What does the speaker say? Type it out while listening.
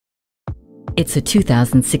It's a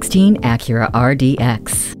 2016 Acura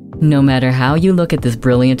RDX. No matter how you look at this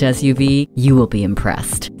brilliant SUV, you will be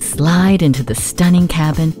impressed. Slide into the stunning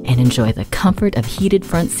cabin and enjoy the comfort of heated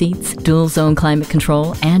front seats, dual-zone climate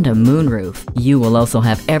control, and a moonroof. You will also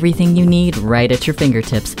have everything you need right at your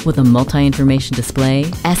fingertips with a multi-information display,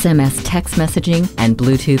 SMS text messaging, and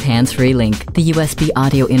Bluetooth hands-free link. The USB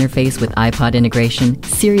audio interface with iPod integration,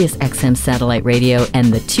 Sirius XM satellite radio,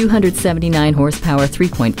 and the 279 horsepower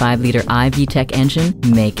 3.5-liter i-VTEC engine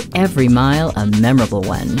make every mile a memorable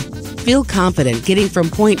one. Feel confident getting from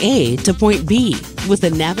point A to point B with a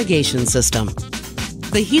navigation system.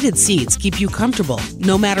 The heated seats keep you comfortable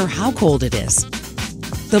no matter how cold it is.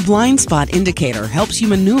 The blind spot indicator helps you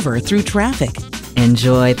maneuver through traffic.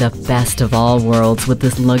 Enjoy the best of all worlds with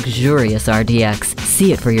this luxurious RDX.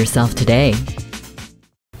 See it for yourself today.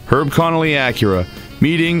 Herb Connolly Acura,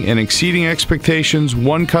 meeting and exceeding expectations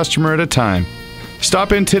one customer at a time.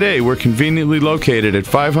 Stop in today. We're conveniently located at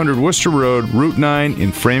 500 Worcester Road, Route 9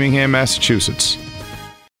 in Framingham, Massachusetts.